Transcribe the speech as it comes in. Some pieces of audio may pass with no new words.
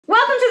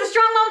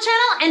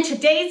channel, and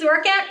today's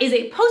workout is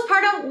a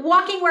postpartum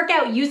walking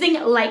workout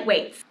using light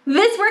weights.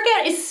 This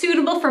workout is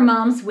suitable for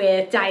moms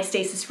with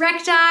diastasis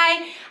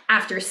recti,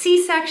 after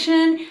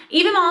C-section,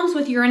 even moms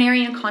with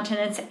urinary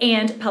incontinence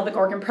and pelvic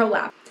organ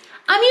prolapse.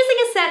 I'm using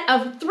a set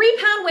of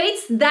 3-pound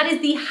weights. That is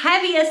the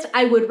heaviest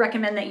I would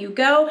recommend that you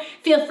go.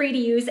 Feel free to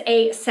use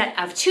a set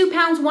of 2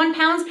 pounds, 1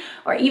 pound,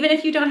 or even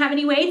if you don't have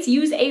any weights,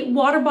 use a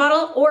water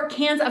bottle or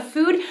cans of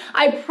food.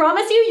 I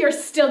promise you, you're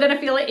still gonna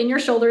feel it in your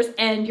shoulders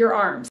and your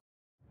arms.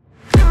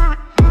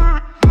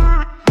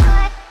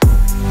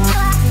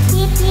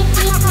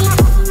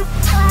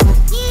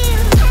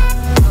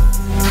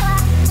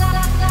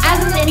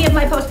 As in any of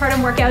my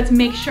postpartum workouts,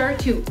 make sure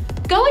to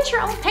go at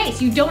your own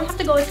pace. You don't have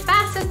to go as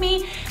fast as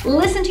me.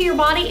 Listen to your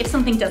body. If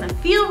something doesn't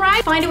feel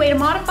right, find a way to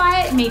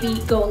modify it.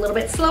 Maybe go a little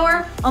bit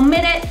slower,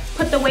 omit it,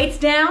 put the weights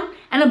down,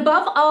 and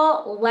above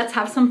all, let's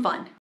have some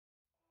fun.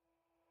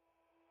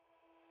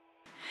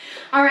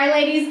 All right,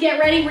 ladies, get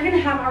ready. We're gonna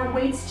have our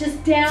weights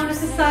just down at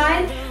the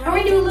side, and we're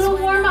gonna do a little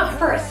warm up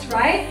first,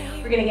 right?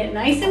 We're gonna get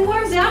nice and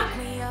warmed up,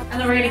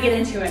 and then we're gonna get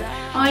into it.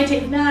 I wanna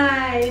take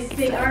nice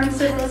big arm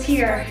circles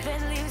here.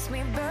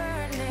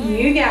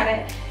 You got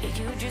it.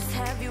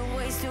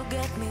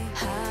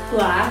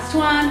 Last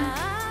one.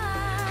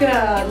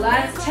 Good.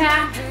 Let's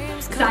tap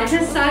side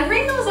to side.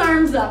 Bring those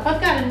arms up.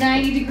 I've got a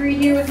 90-degree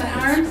here with my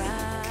arms.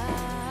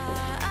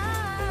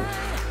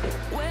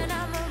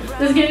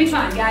 This is gonna be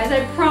fun, guys.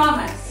 I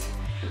promise.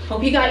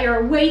 Hope you got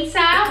your weights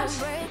out.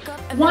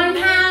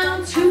 1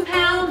 pound, 2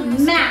 pound,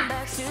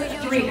 max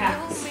 3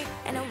 pounds.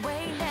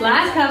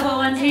 Last couple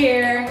ones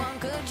here.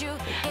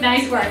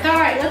 Nice work. All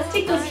right, let's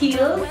take those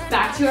heels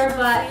back to our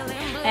butt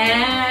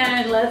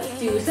and let's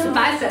do some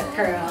bicep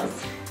curls.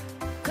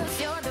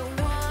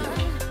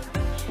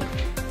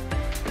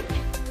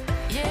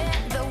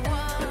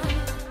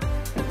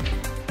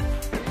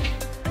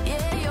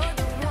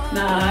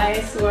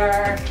 Nice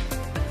work.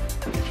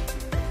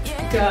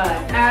 Good.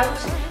 Out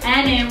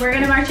and in. We're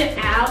gonna march it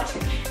out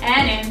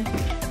and in.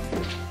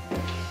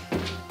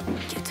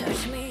 You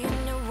touch me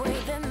in a way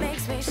that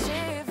makes me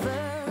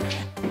shiver.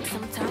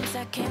 Sometimes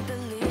I can't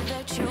believe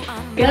that you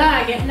are me.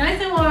 Good. Get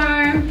nice and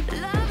warm.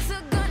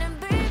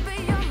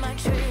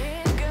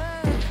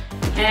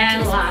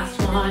 And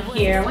last one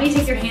here. When you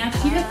take your hands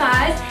to your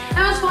thighs,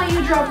 I just want you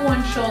to drop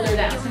one shoulder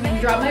down. So I'm gonna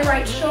drop my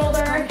right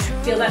shoulder.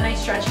 Feel that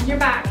nice stretch in your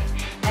back.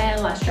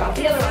 And let's drop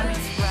the other one.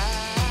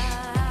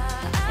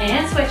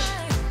 And switch.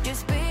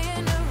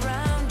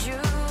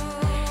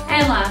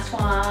 And last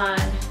one.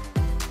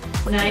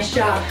 Nice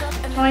job.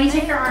 I want you to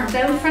take your arms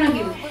out in front of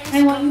you. And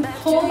I want you to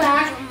pull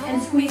back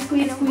and squeeze,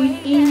 squeeze, squeeze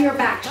in your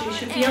back. So you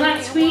should feel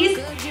that squeeze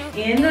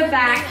in the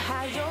back.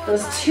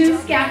 Those 2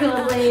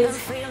 scapula blades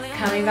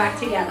coming back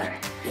together.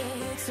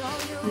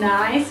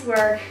 Nice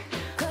work.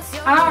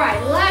 All right,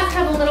 last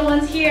couple little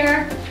ones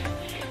here.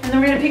 And then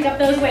we're gonna pick up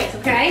those weights,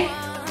 okay?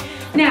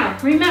 Now,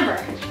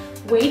 remember,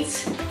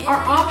 weights are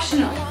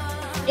optional.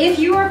 If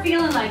you are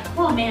feeling like,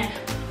 oh man,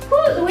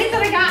 whew, the weights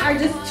that I got are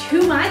just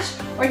too much,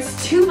 or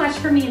it's too much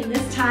for me in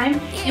this time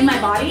in my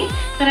body,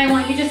 then I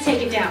want you to just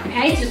take it down,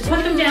 okay? Just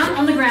put them down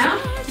on the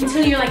ground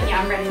until you're like, yeah,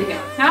 I'm ready to go.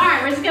 All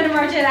right, we're just gonna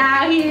march it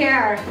out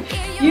here.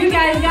 You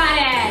guys got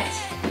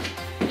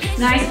it.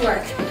 Nice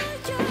work.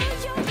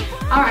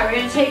 All right, we're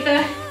gonna take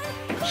the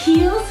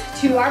heels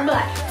to our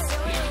butt.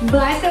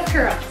 Bicep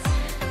curls.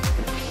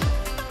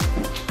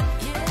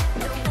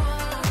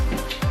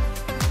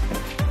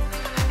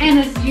 And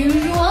as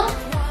usual,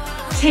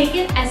 take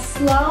it as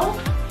slow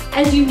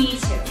as you need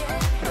to.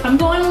 If I'm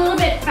going a little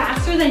bit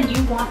faster than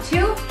you want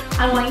to,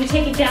 I want you to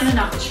take it down a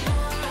notch.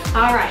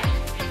 All right,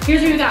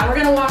 here's what we got. We're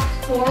gonna walk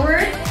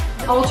forward,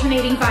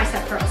 alternating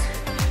bicep curls.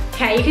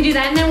 Okay, you can do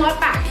that and then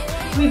walk back.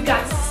 We've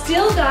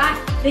still got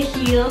the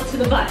heel to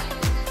the butt.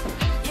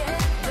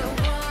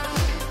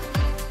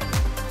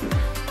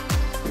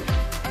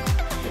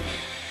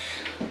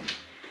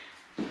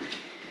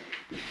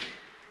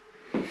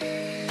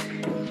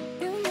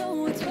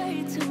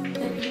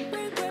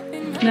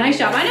 Nice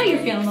job. I know you're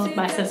feeling those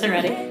biceps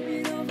already.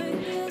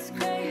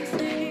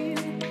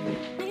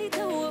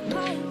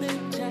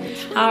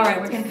 All right,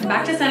 we're gonna come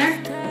back to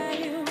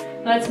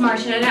center. Let's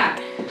march it out.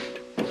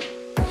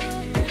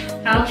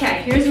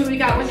 Okay, here's what we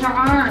got with our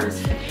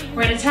arms.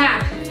 We're gonna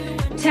tap,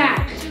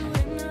 tap.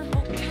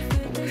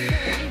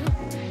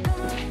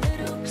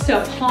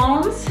 So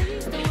palms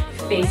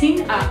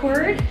facing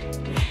upward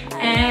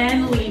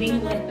and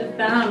leading with the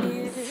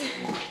thumbs.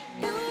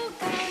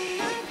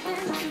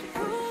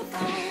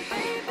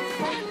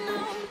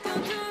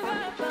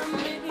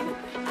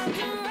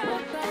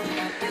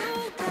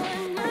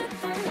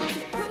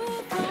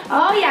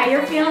 Oh yeah,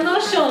 you're feeling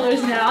those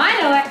shoulders now,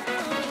 I know it.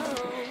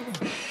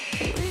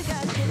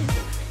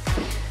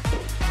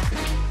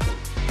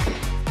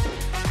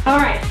 All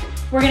right,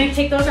 we're gonna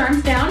take those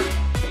arms down,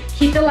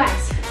 keep the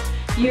legs.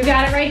 You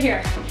got it right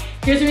here.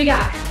 Here's what we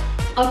got.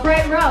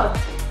 Upright row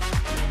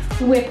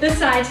with the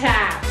side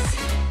taps.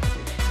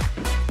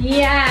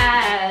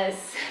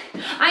 Yes.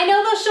 I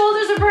know those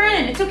shoulders are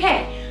burning, it's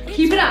okay.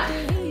 Keep it up.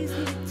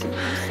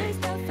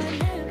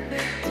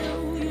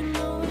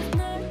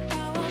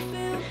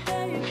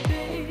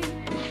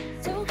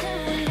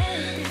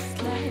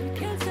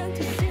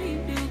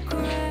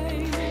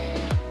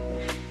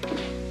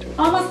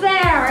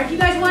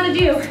 to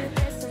do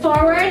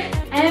forward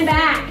and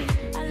back.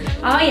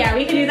 Oh yeah,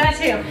 we can do that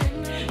too.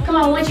 Come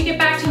on, once you get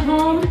back to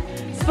home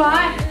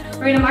spot,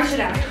 we're gonna march it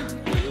out.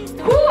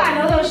 Whew, I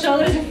know those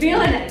shoulders are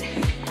feeling it.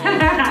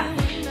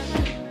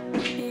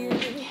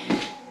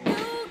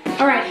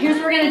 All right, here's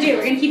what we're gonna do.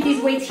 We're gonna keep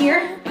these weights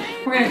here.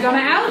 We're gonna go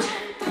out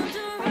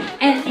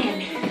and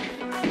in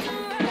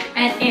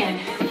and in.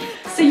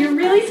 So you're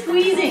really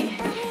squeezing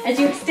as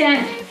you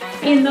extend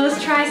in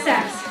those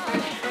triceps.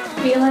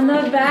 Feeling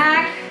the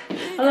back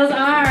of those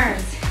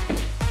arms.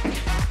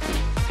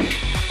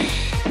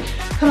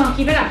 Come on,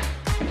 keep it up.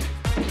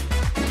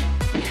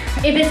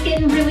 If it's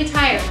getting really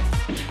tired,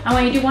 I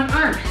want you to do one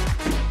arm.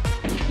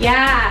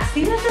 Yeah,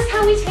 see, this is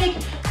how we take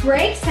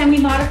breaks and we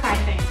modify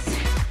things.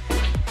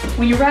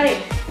 When you're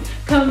ready,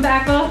 come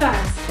back both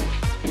arms.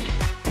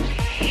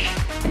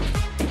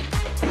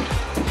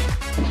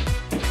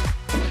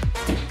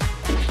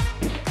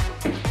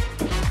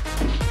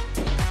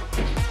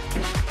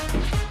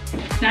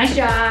 Nice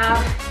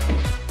job.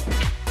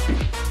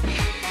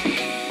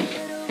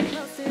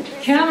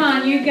 Come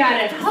on, you got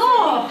it.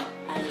 Oh,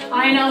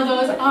 I know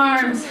those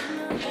arms.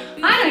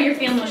 I know you're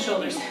feeling those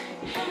shoulders.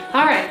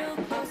 All right,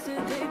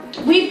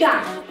 we've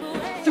got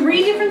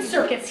 3 different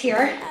circuits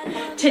here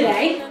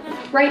today.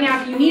 Right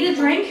now, if you need a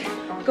drink,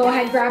 go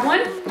ahead, grab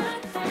one.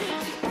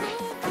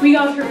 We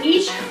go through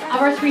each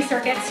of our 3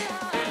 circuits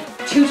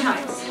 2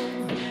 times.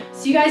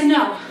 So you guys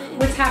know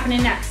what's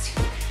happening next.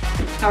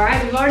 All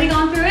right, we've already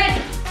gone through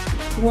it.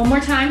 One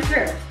more time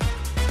through.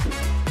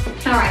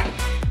 All right,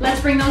 let's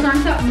bring those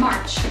arms up,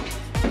 march.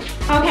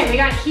 Okay, we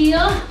got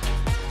heel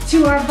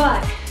to our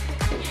butt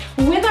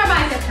with our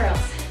bicep curls.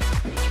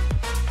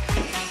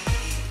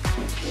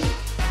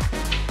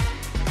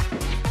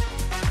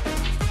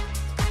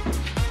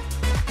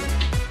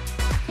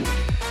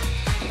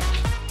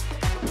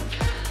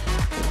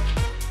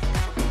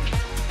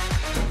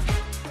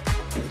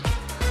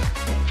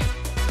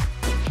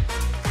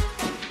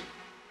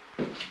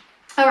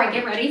 All right,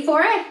 get ready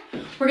for it.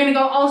 We're gonna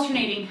go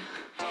alternating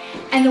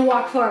and then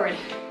walk forward.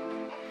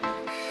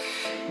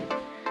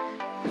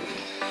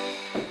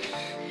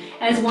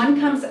 As one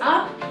comes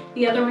up,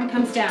 the other one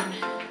comes down.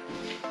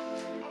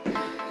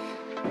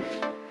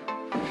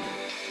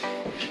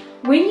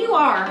 When you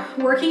are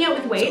working out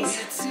with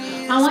weights,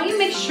 I want you to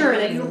make sure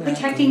that you're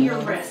protecting your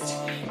wrist.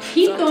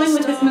 Keep going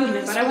with this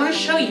movement, but I want to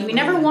show you, we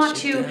never want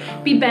to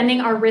be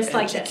bending our wrist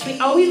like this. We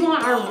always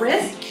want our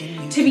wrist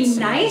to be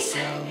nice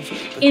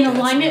in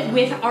alignment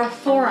with our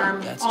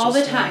forearm all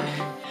the time.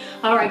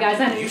 All right,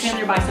 guys, I know you're feeling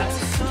your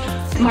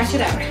biceps. March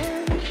it out.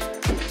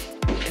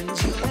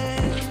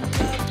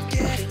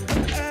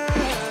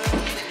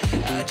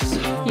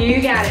 You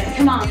got it.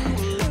 Come on.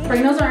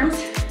 Bring those arms.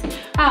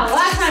 Oh,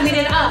 last time we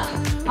did up.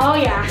 Oh,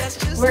 yeah.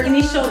 Working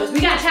these shoulders. We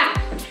got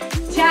tap.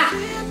 Tap.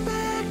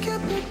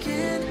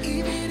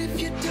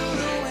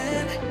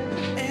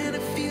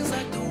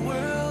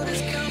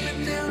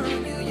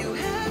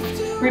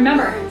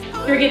 Remember,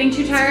 if you're getting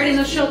too tired in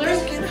those shoulders,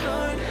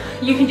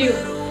 you can do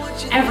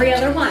every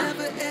other one,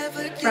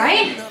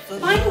 right?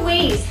 Find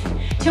ways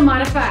to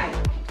modify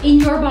in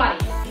your body,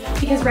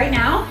 because right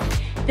now,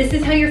 this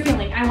is how you're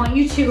feeling. I want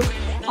you to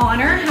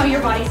honor how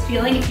your body's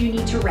feeling if you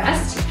need to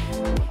rest.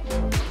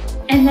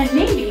 And then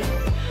maybe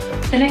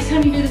the next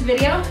time you do this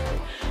video,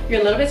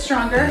 you're a little bit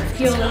stronger,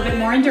 feel a little bit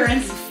more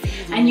endurance,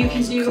 and you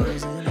can do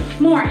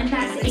more. And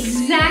that's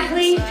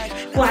exactly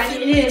what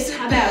it is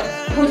about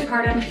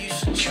postpartum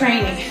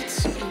training.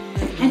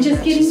 And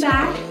just getting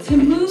back to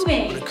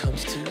moving.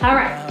 All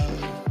right,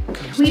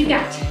 we've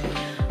got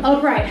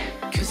upright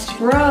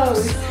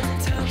rows.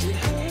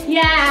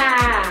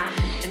 Yeah.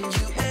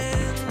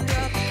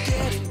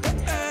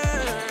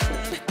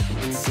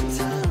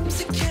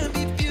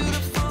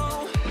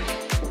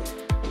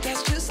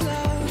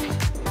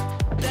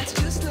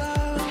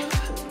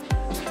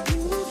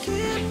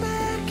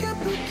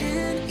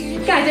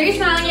 Guys, are you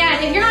smiling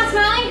yet? If you're not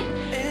smiling,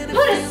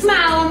 put a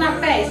smile on that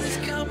face.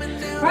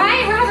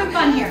 Right? We're having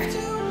fun here.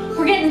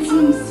 We're getting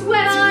some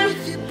sweat on.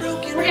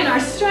 We're getting our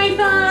strength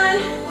on.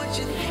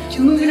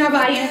 Moving our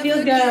body and it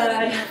feels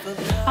good.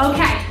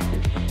 Okay.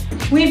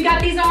 We've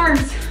got these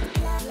arms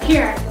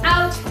here,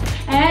 out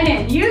and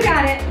in. You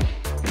got it.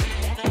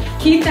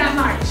 Keep that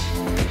march.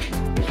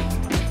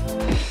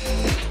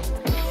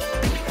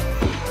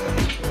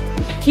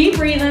 Keep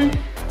breathing.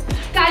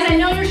 Guys, I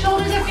know your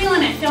shoulders are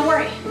feeling it. Don't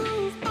worry.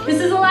 This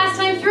is the last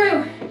time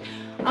through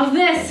of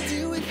this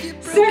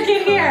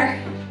circuit here.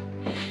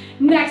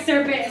 Next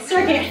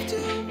circuit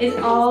is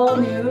all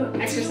new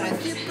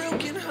exercises.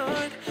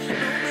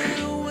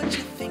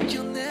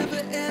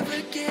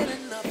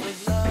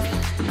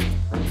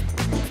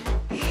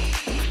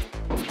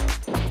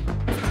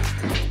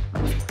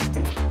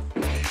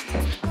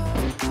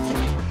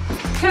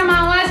 Come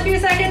on, last few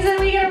seconds and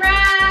we can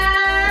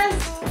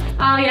rest.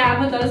 Oh yeah,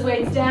 put those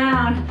weights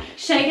down.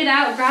 Shake it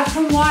out, grab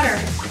some water.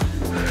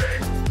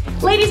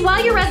 Ladies,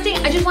 while you're resting,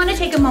 I just want to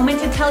take a moment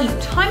to tell you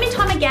time and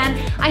time again,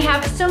 I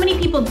have so many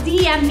people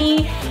DM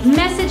me,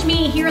 message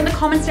me here in the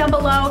comments down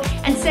below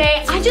and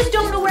say, I just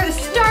don't know where to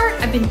start.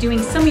 I've been doing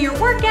some of your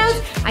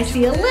workouts. I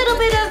see a little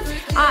bit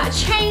of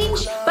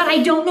change, but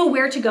I don't know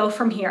where to go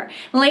from here.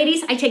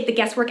 Ladies, I take the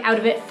guesswork out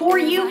of it for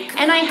you,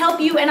 and I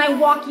help you and I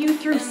walk you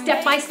through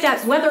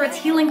step-by-step, whether it's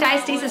healing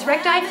diastasis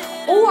recti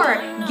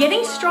or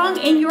getting strong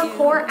in your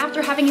core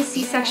after having a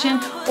C-section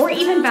or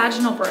even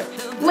vaginal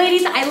birth.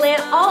 Ladies, I lay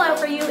it all out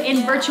for you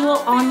in virtual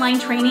online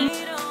training,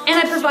 and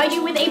I provide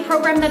you with a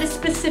program that is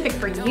specific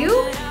for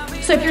you.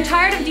 So if you're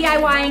tired of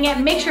DIYing it,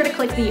 make sure to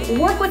click the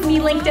Work With Me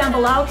link down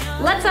below.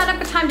 Let's set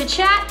up a time to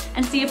chat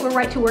and see if we're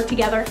right to work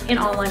together in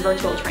online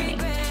virtual training.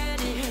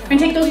 We're gonna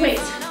take those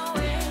weights.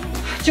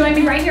 Join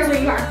me right here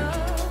where you are.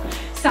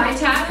 Side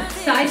tap,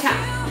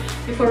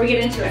 before we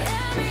get into it.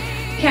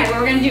 Okay, what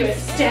we're gonna do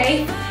is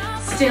stay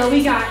still.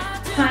 We got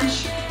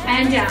punch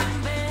and down,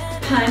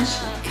 punch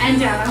and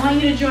down. I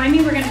want you to join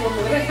me. We're gonna go a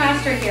little bit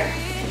faster here.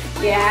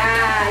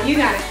 Yeah, you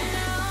got it.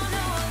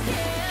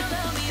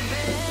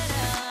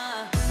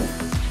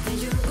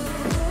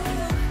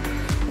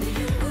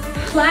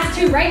 Last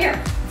two right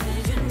here.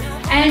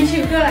 And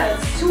two, good.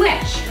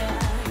 Switch.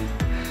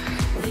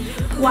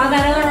 While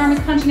that other arm is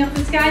punching up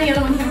the sky, the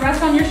other one can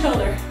rest on your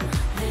shoulder.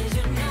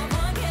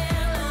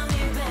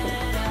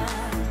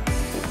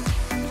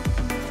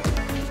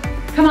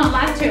 Come on,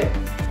 last two.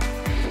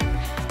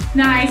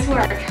 Nice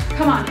work.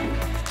 Come on.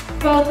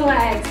 Both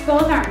legs,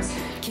 both arms.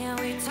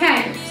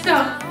 Okay,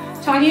 so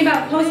talking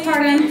about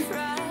postpartum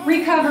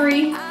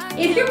recovery.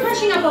 If you're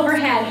punching up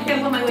overhead, I'm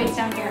gonna put my weights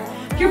down here.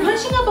 If you're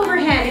punching up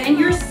overhead and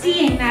you're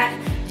seeing that,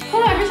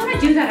 oh, every time I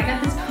do that, I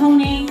got this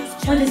coning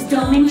or this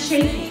doming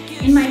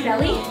shape in my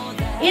belly,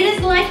 it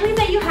is likely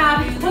that you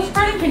have a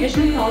postpartum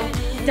condition called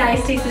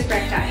diastasis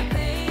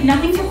recti.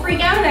 Nothing to freak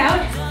out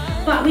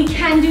about, but we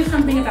can do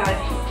something about it.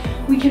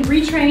 We can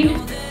retrain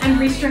and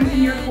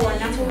re-strengthen your core,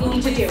 and that's what we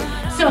need to do.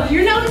 So if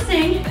you're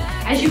noticing,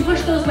 as you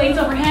push those weights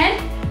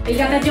overhead, that you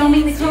got that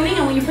doming, the coning,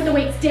 and when you put the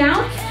weights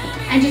down,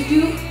 and just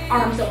do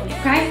arms only,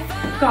 okay?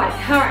 Got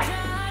it, all right.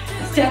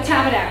 Step,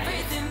 tap it out.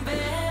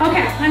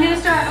 Okay, I'm gonna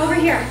start over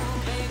here.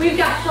 We've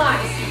got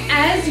flies.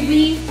 As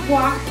we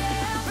walk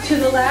to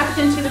the left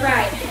and to the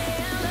right.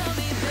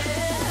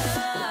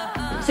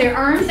 So your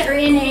arms are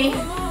in a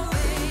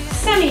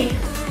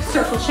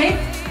semi-circle shape.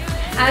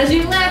 As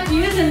you lift,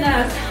 using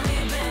those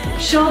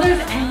shoulders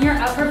and your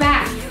upper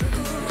back.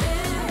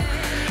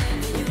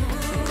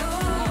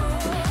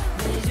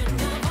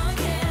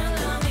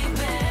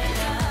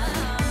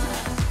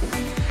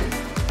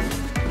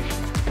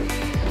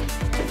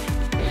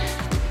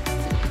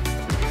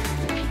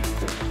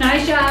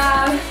 Nice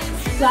job.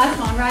 Last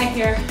one right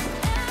here.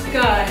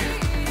 Good.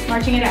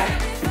 Marching it out.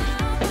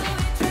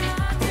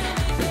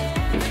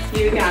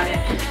 You got it.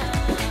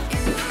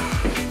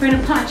 We're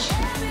gonna punch,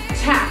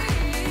 tap.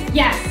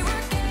 Yes.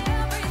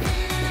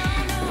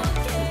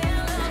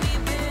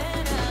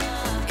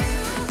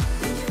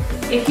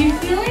 If you're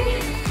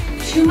feeling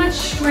too much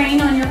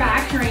strain on your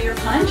back during your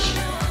punch,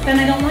 then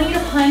I don't want you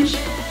to punch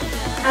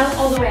out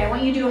all the way. I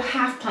want you to do a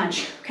half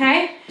punch,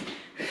 okay?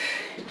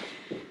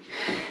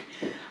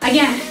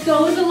 Again,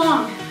 goes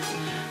along.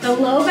 The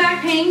low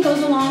back pain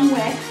goes along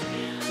with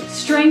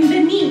the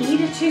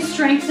need to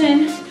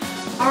strengthen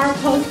our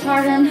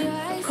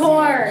postpartum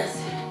cores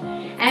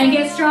and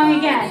get strong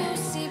again.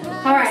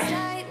 All right,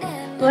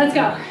 let's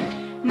go.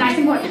 Nice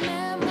and quick.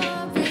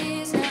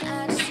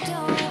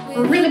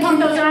 Really pump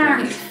those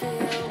arms.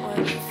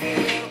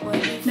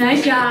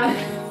 Nice job.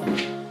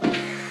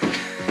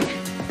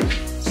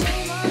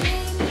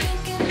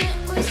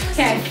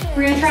 Okay,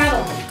 we're gonna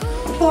travel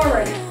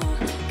forward.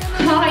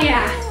 Oh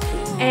yeah,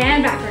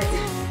 and backwards.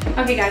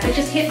 Okay guys, I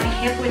just hit my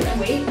hip with the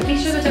weight. Make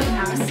sure that doesn't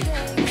happen.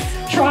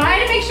 Try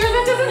to make sure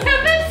that doesn't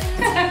happen.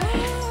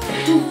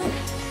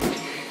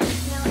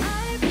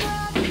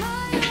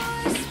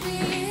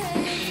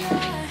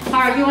 All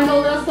right, if you want to go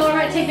a little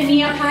slower, take the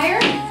knee up higher.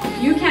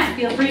 You can,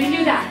 feel free to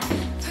do that.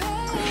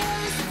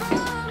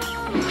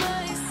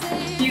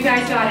 You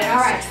guys got it. All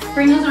right,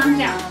 bring those arms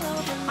down.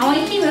 I want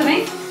you to keep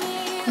moving.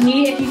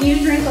 If you need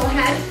a drink, go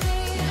ahead.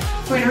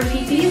 We're gonna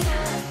repeat these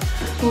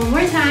one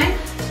more time.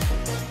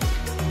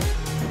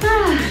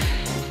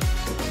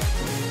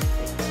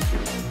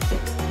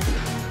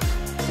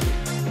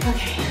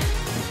 Okay.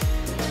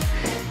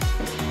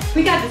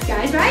 We got this,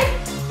 guys, right?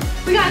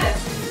 We got this.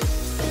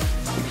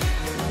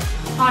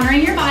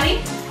 Honoring your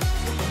body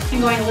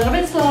and going a little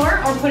bit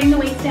slower or putting the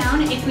weights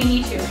down if we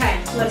need to. Okay,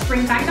 let's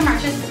bring back the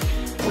marches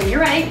when you're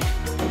ready.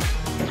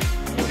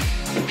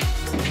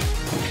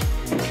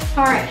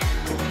 All right,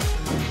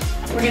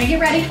 we're gonna get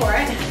ready for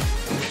it.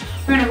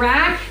 We're gonna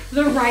rack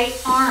the right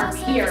arm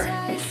here.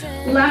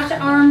 Left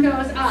arm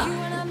goes up.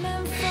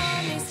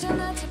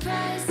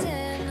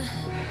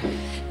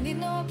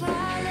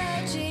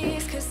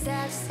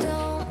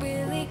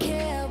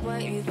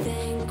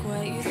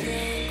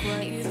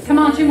 Come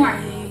on, two more.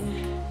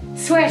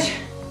 Switch.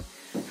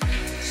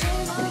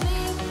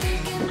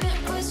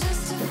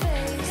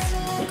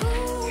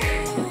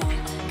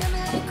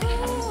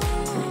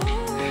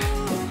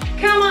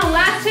 Come on,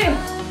 last two.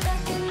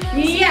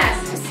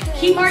 Yes.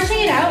 Keep marching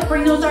it out.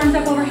 Bring those arms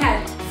up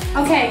overhead.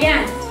 Okay,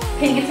 again,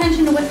 paying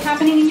attention to what's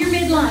happening in your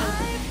midline.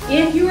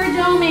 If you are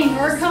doming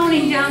or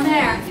coning down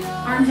there,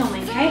 arms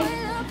only, okay?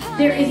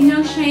 There is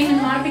no shame in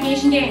the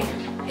modification game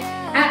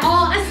at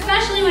all,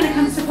 especially when it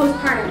comes to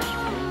postpartum,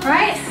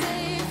 right?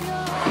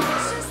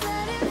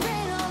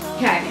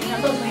 Okay, bring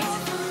up those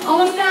weights.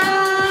 Almost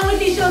done with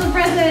these shoulder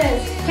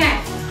presses. Okay,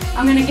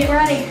 I'm gonna get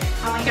ready.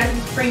 I want you guys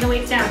to bring the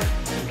weights down.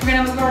 We're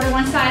gonna move over to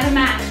one side of the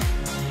mat.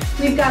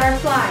 We've got our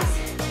flies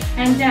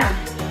and down.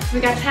 We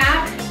got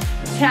tap,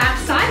 tap,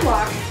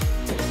 sidewalk.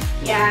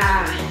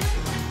 Yeah.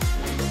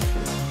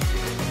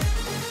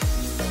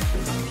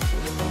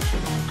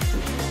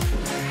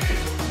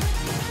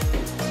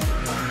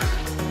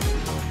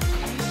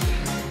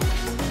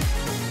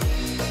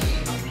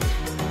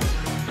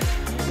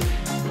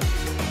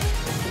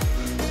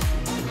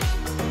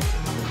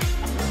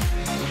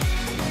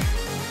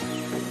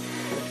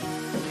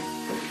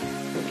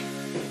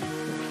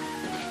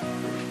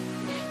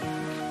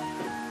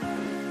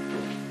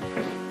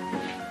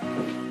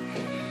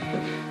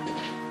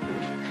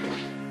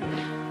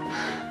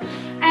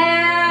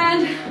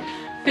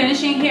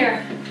 Finishing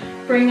here.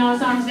 Bring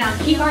those arms down.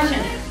 Keep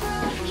marching.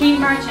 Keep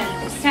marching.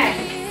 Okay.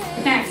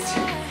 Next,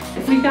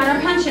 we've got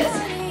our punches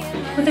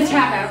with the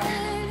tap out.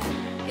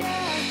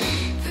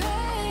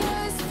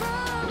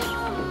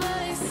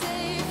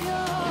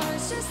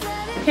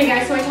 Okay,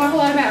 guys. So I talk a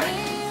lot about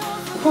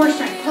core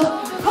strength,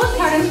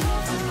 postpartum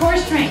core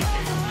strength,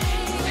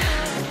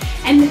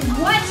 and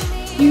what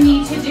you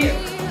need to do.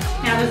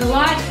 Now, there's a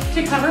lot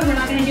to cover. We're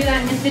not going to do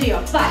that in this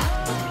video, but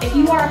if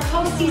you are a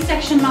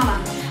post-C-section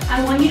mama,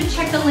 I want you to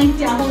check the link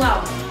down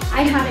below.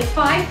 I have a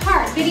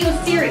 5-part video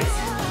series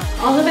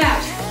all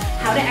about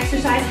how to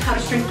exercise, how to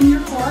strengthen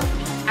your core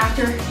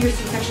after your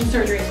C-section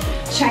surgery.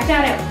 Check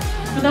that out.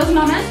 For those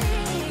mamas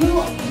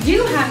who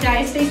do have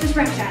diastasis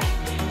recti,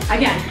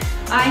 again,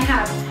 I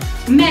have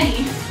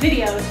many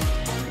videos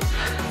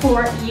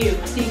for you.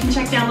 So you can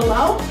check down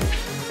below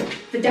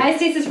the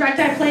diastasis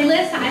recti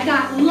playlist. I've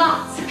got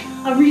lots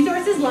of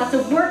resources, lots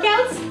of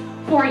workouts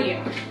for you.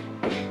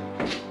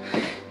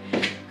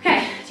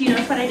 Do you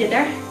notice what I did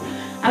there?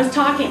 I was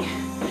talking.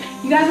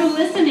 You guys were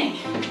listening.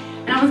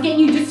 And I was getting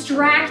you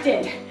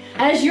distracted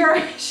as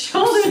your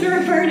shoulders were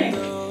burning.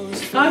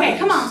 Okay,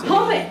 come on,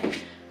 pump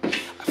it.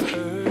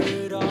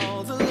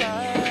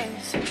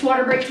 It's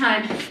water break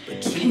time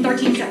in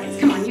 13 seconds.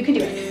 Come on, you can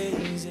do it.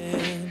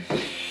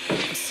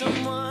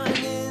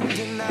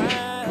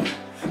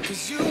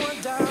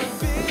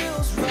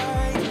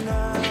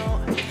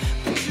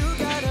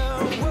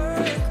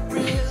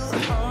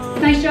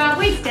 Nice job,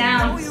 weights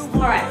down.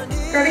 All right.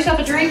 Grab yourself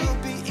a drink.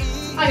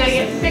 I gotta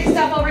get fixed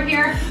up over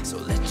here.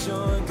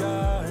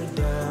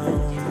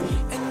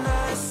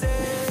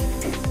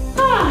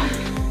 Ah.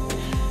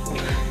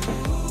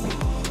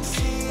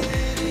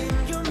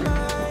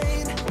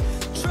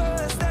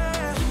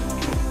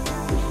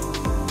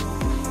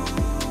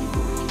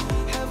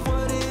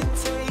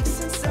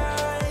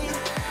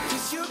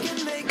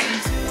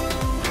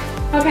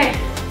 Okay,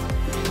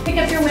 pick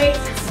up your weights.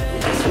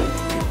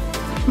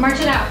 March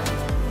it out.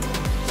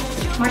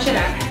 March it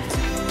out.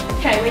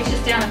 Okay, weights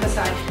just down at the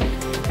side.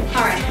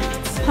 All right,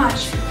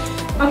 punch.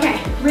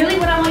 Okay, really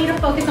what I want you to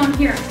focus on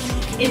here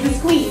is the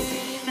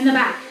squeeze in the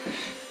back.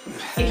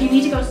 If you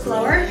need to go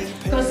slower,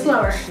 go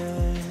slower.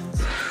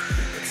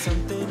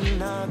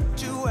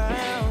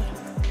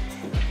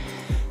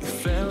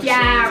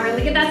 Yeah,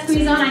 really get that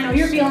squeeze on. I know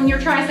you're feeling your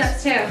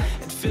triceps too.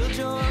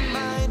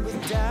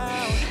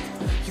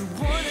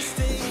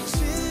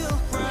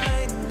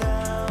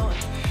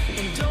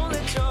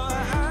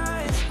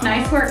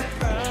 Nice work.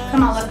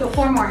 Come on, let's go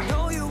 4 more.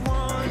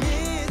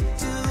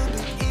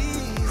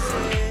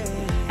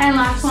 And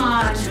last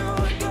one.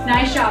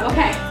 Nice job.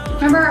 Okay,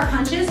 remember our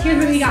punches? Here's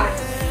what we got.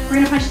 We're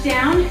gonna punch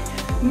down,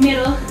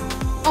 middle,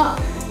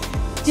 up,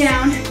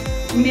 down,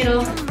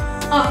 middle,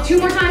 up. 2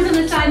 more times on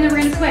this side and then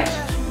we're gonna switch.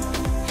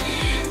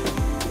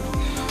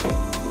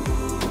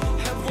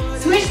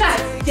 Switch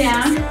sides.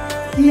 Down,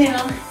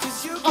 middle,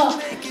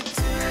 up.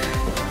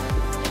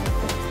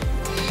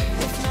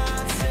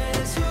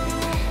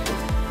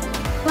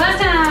 Last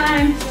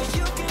time.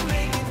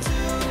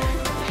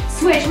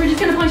 Switch, we're just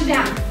gonna punch it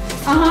down.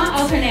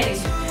 Alternating.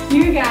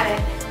 You got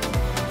it.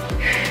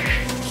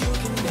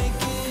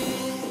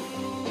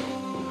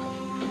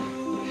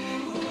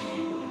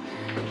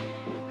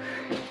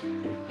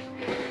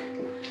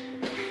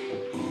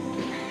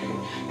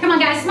 Come on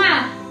guys,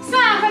 smile.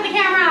 Smile for the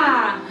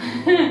camera.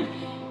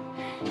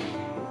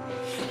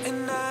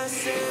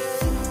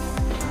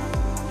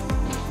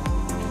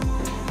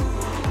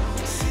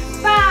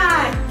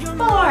 5,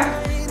 4,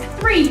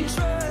 3,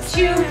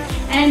 2,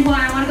 and 1.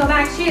 I want to go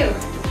back to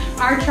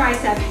our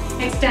tricep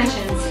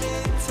extensions.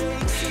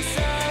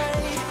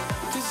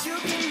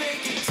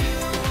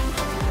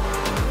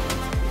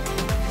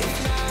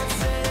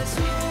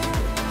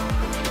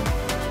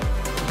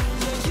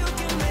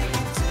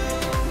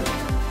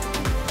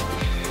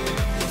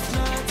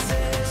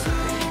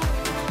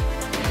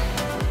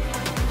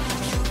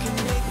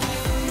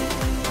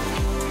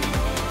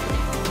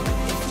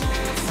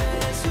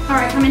 All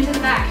right, come into the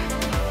back.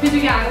 Here's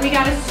what we got. We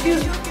got a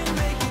scoop,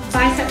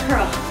 bicep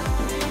curl.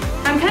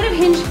 I'm kind of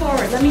hinged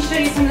forward. Let me show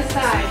you from the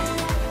side.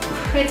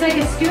 It's like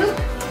a scoop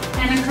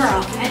and a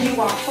curl as you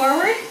walk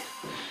forward,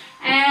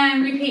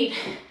 and repeat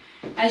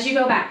as you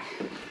go back.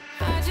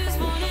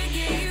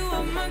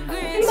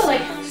 Think about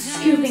like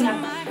scooping up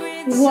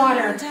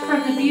water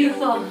from the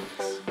beautiful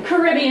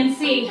Caribbean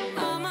Sea.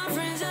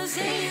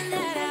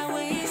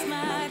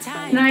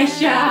 Nice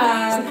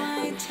job.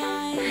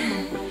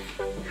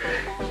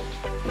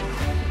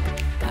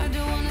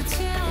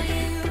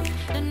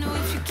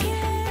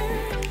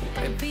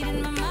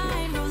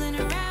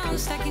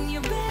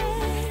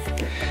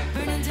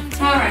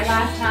 All right,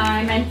 last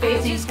time, and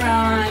facing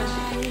front.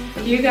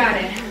 You got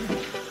it.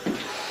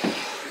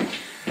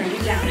 Bring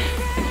it down.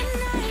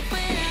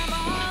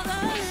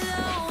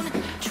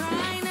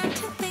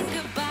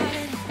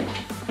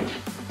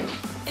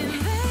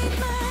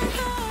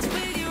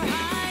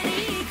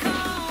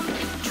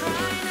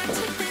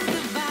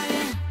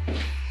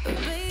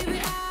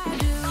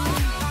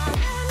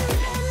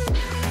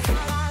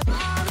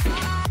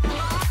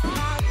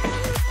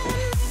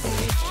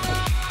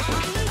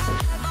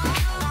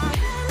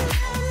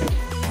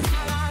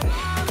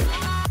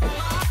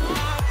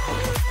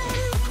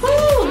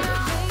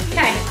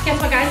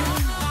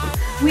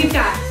 We've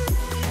got,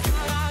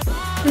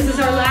 this is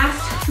our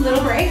last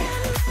little break.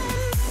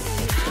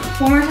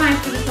 One more time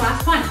for this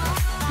last one.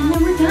 And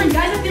then we're done.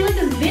 Guys, I feel like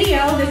this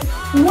video, this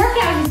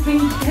workout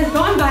has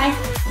gone by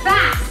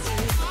fast.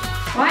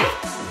 Why?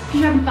 Because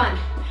you're having fun.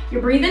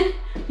 You're breathing,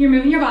 you're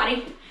moving your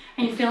body,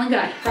 and you're feeling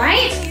good,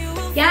 right?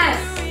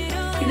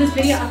 Yes. Give this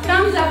video a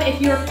thumbs up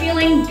if you're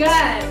feeling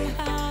good.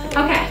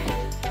 Okay,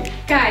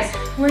 guys,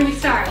 where do we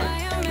start?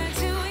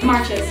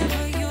 Marches,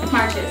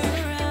 marches.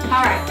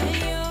 All right.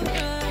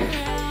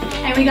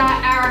 And we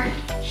got our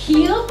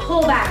heel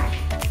pull back.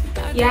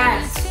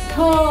 Yes,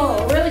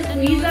 pull, really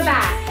squeeze the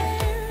back.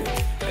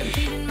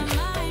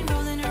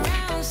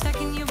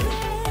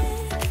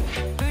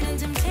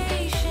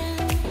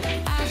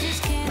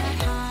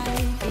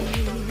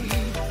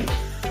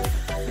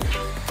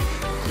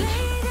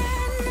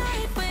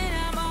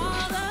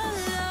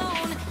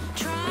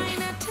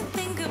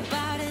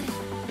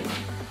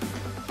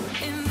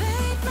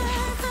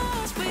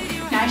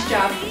 Nice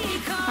job.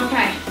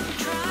 Okay,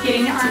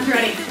 getting the arms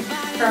ready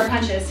for our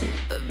punches.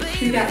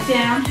 We got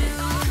down,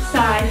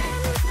 side,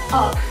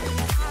 up.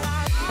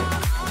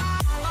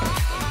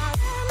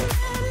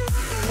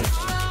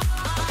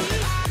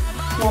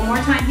 One more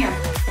time here.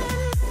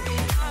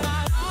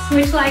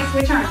 Switch legs,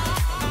 switch arms.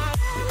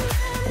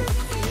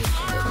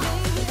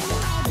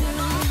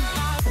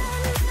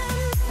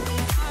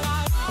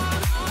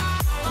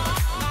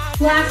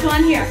 Last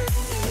one here.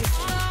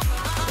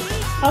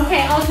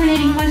 Okay,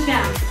 alternating punch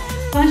down,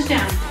 punch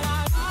down.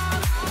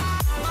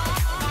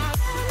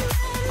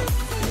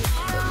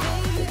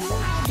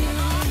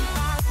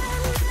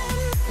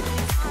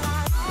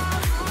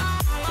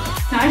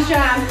 Nice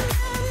job.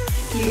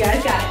 You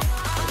guys got it.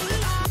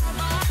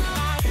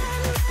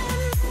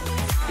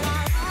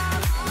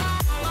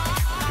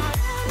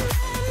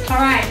 All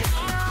right.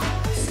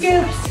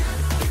 Scoops.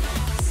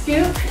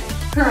 Scoop,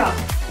 curl.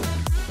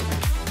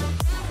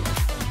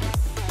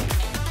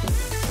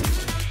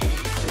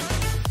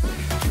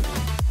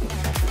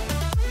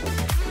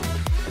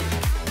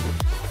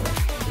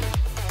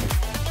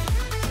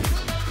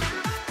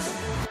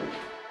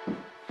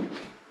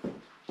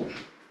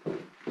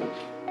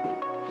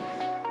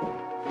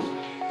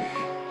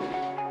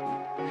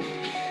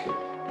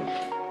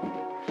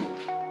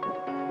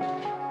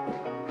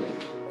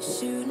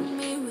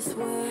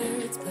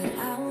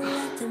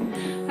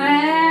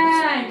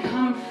 And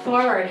come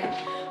forward.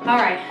 All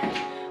right,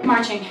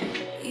 marching.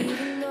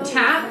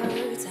 Tap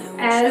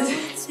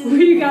as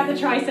we got the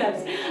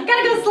triceps.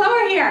 Gotta go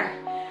slower here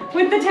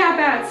with the tap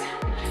outs.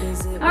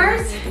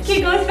 Arms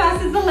can't go as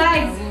fast as the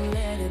legs.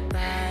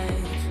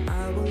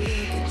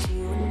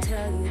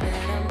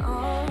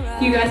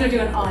 You guys are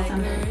doing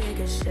awesome.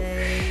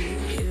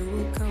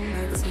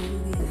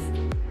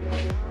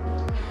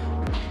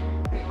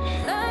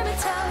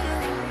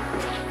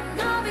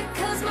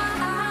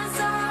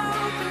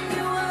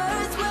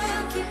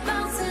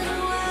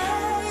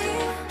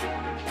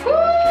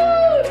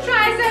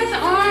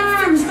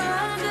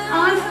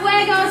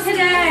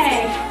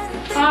 Today.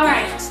 All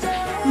right,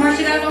 march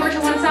it out over to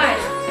one side.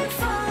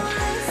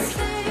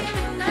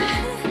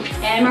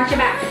 And march it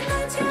back.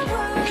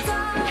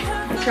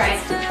 That's right.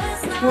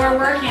 We're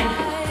working.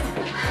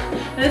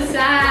 This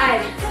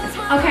side.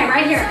 Okay,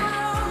 right here.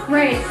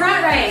 Raise,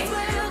 front raise.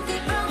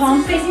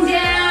 Palms facing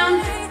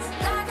down.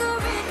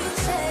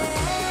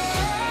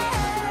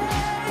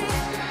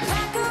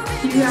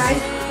 You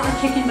guys are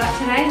kicking butt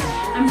today.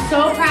 I'm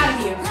so proud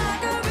of you.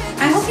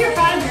 I hope you're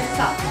proud of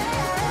yourself.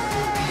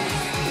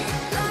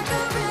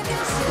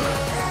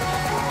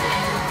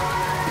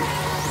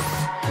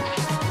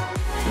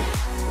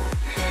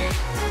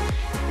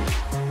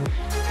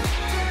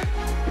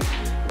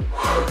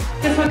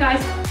 Guess what,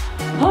 guys?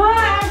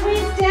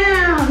 Arms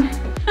down.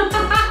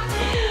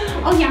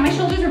 Oh yeah, my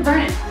shoulders are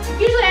burning.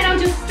 Usually I don't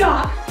just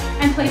stop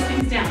place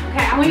things down.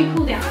 Okay, I want you to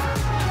cool down.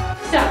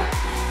 So,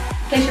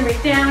 place your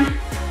weight down,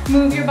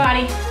 move your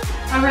body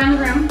around the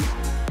room.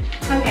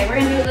 Okay, we're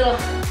gonna do a little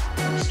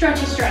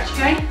stretchy stretch,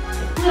 okay?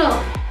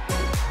 Little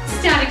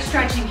static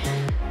stretching.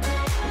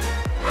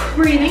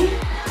 Breathing,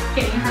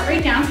 getting your heart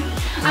rate down.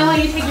 I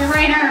want you to take your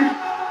right arm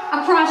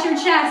across your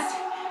chest,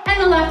 and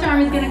the left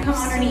arm is gonna come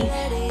underneath.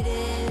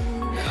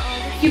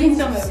 You can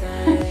still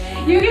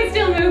move. You can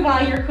still move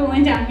while you're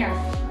cooling down here.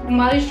 And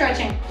while you're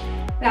stretching.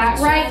 That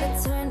right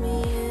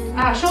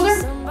shoulder.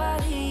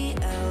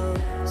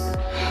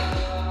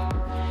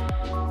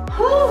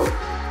 Whew.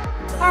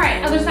 All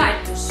right, other side.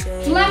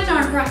 Left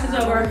arm crosses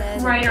over,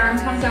 right arm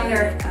comes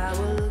under.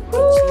 Woo.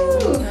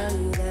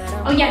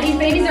 Oh yeah, these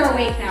babies are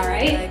awake now,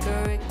 right?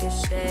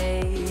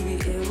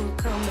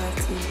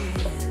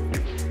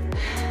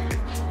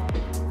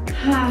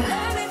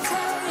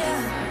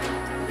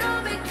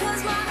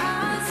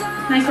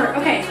 Nice work.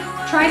 Okay,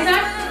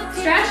 tricep,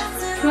 stretch.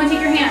 You want to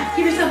take your hand,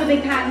 give yourself a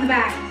big pat in the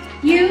back.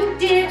 You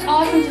did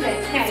awesome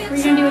today. Okay, what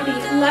you're going to do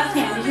with the left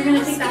hand is you're going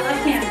to take that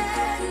left hand,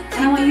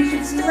 and I want you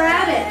to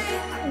grab it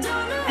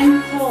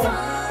and pull.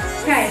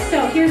 Okay,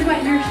 so here's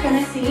what you're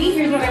going to see.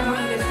 Here's what I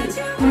want you to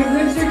see. My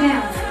ribs are down.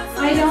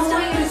 I don't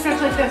want you to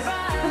stretch like this,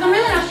 because I'm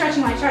really not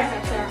stretching my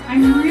triceps there.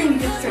 I'm really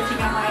just stretching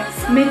out my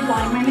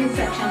midline, my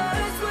midsection.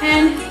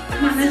 And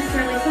not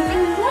necessarily something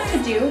we want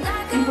to do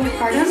in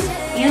postpartum,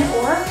 and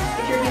or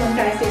if you're doing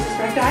diastasis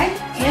recti,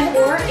 and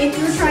or if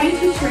you're trying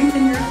to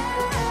strengthen your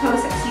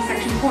post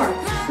C-section core.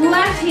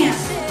 Left hand.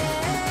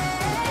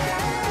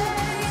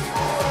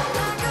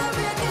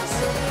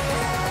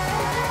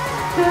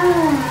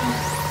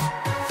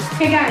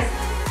 Okay guys,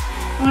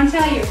 I want to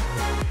tell you,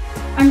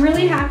 I'm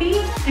really happy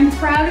and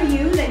proud of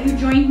you that you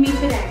joined me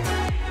today.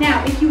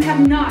 Now, if you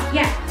have not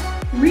yet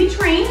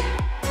retrained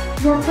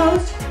your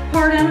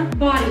postpartum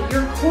body,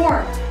 your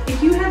core,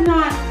 if you have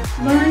not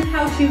learned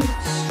how to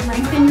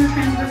strengthen your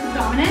transverse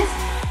abdominis,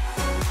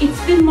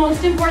 it's the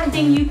most important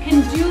thing you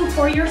can do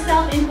for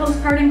yourself in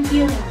postpartum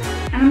healing.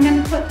 And I'm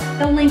going to put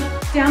the link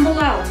down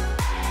below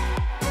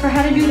for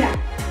how to do that.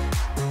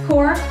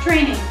 Core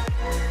training.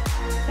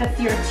 That's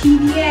your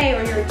TBA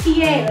or your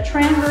TA, the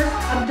transverse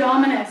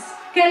abdominis.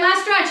 Okay,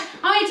 last stretch.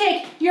 I'm going to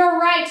take your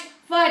right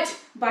foot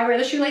by where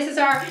the shoelaces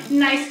are.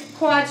 Nice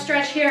quad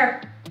stretch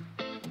here.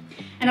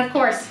 And of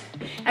course,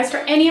 as for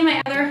any of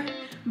my other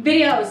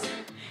videos,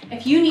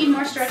 if you need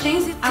more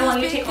stretching, I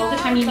want you to take all the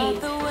time you need.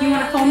 If you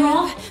want a foam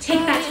roll, take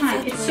that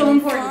time. It's so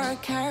important.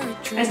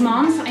 As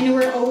moms, I know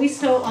we're always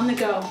so on the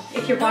go.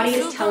 If your body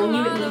is telling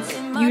you it needs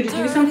you to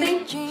do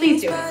something,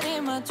 please do it.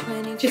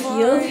 Just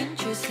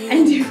yield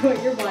and do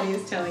what your body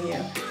is telling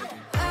you.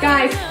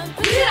 Guys,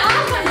 you did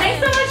awesome. Thanks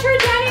so much for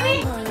joining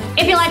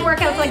me. If you like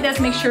workouts like this,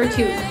 make sure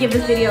to give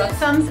this video a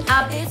thumbs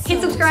up,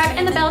 hit subscribe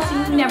and the bell so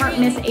you never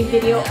miss a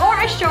video or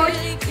a short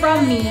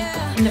from me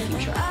in the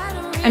future.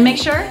 And make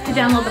sure to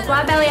download the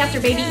Flat Belly After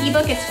Baby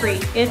ebook. It's free.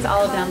 It's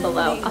all down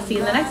below. I'll see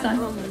you in the next one.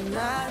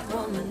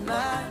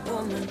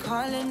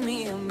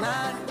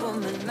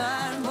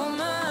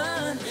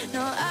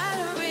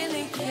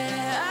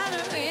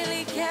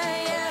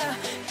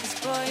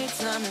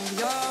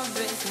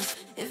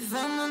 If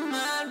I'm a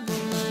mad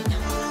woman